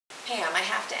Pam, I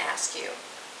have to ask you,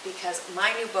 because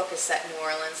my new book is set in New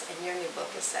Orleans and your new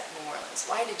book is set in New Orleans.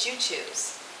 Why did you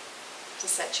choose to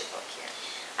set your book here?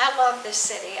 I love this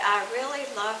city. I really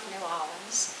love New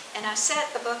Orleans. And I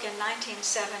set the book in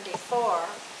 1974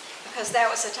 because that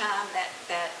was a time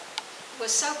that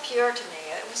was so pure to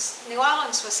me. New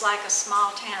Orleans was like a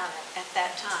small town at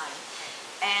that time.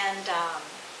 And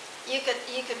you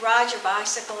could ride your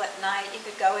bicycle at night. You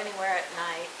could go anywhere at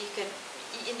night.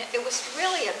 It was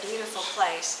really a beautiful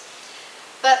place.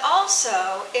 But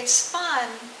also, it's fun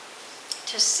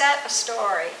to set a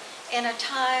story in a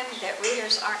time that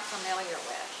readers aren't familiar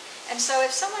with. And so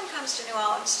if someone comes to New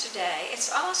Orleans today,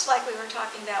 it's almost like we were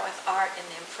talking about with art and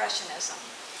Impressionism.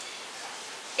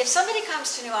 If somebody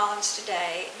comes to New Orleans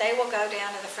today, they will go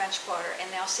down to the French Quarter and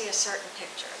they'll see a certain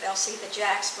picture. They'll see the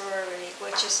Jack's Brewery,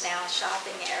 which is now a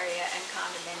shopping area and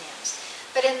condominiums.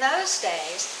 But in those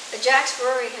days, the Jack's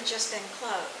Brewery had just been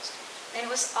closed. And it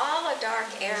was all a dark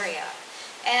area.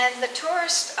 And the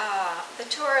tourist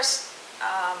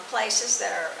places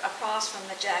that are across from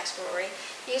the Jack's Brewery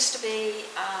used to be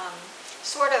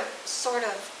sort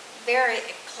of very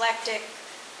eclectic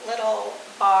little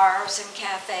bars and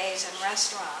cafes and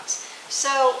restaurants.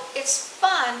 So it's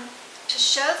fun to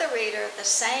show the reader the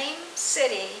same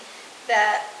city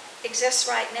that exists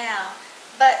right now,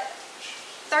 but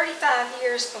 35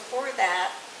 years before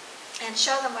that, and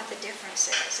show them what the difference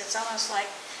is. It's almost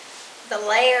like the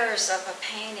layers of a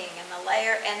painting and the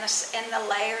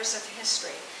layers of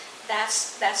history.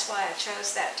 That's why I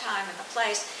chose that time and the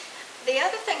place. The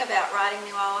other thing about writing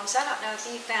New Orleans, I don't know if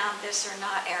you found this or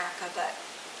not, Erica, but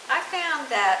I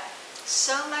found that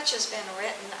so much has been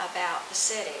written about the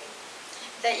city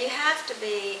that you have to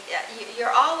be,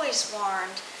 you're always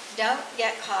warned, don't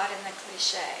get caught in the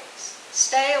cliches.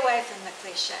 Stay away from the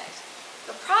cliches.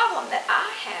 The problem that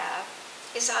I have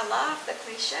is I love the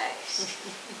cliches.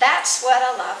 That's what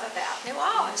I love about New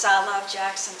Orleans. I love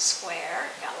Jackson Square.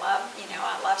 I love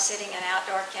sitting in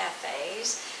outdoor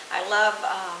cafes. I love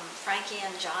Frankie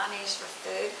and Johnny's for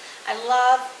food.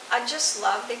 I just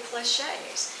love the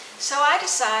cliches. So I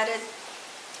decided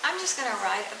I'm just going to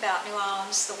write about New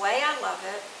Orleans the way I love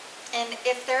it. And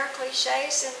if there are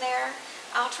cliches in there,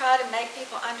 I'll try to make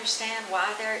people understand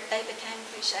why they became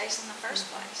cliches in the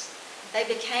first place. They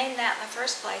became that in the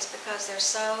first place because they're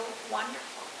so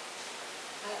wonderful.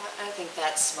 I think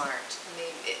that's smart. I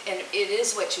mean, and it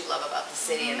is what you love about the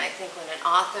city. And I think when an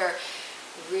author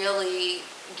really,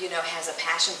 has a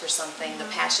passion for something,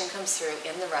 the passion comes through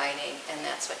in the writing, and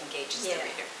that's what engages the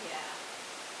reader. Yeah.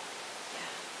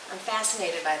 I'm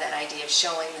fascinated by that idea of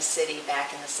showing the city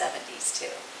back in the 70s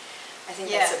too. I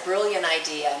think that's a brilliant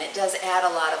idea, and it does add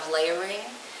a lot of layering,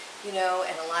 and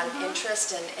a lot of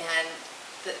interest, and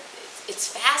it's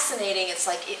fascinating. It's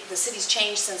like the city's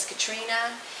changed since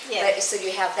Katrina, but, so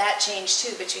you have that change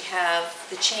too, but you have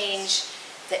the change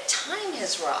that time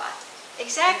has wrought.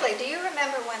 Exactly. Do you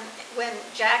remember when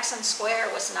Jackson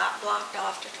Square was not blocked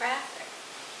off to traffic?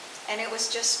 And it was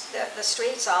just the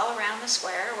streets all around the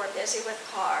square were busy with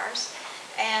cars,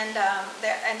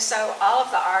 and so all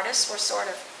of the artists were sort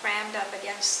of crammed up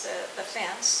against the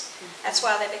fence. That's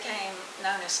why they became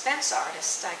known as fence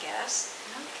artists, I guess.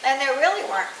 And there really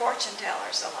weren't fortune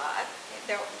tellers a lot.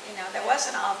 There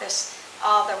wasn't all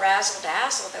the razzle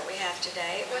dazzle that we have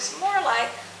today. It was more like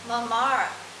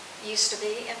Montmartre used to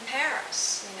be in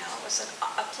Paris. It was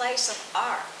a place of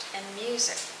art and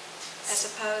music, as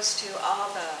opposed to all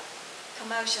the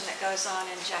commotion that goes on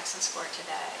in Jackson Square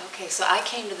today. Okay, so I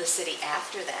came to the city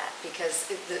after that because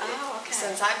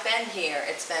since I've been here,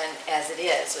 it's been as it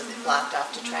is, with it blocked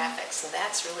off to traffic. So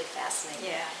that's really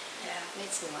fascinating. Yeah.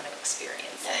 Makes me want to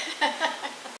experience it.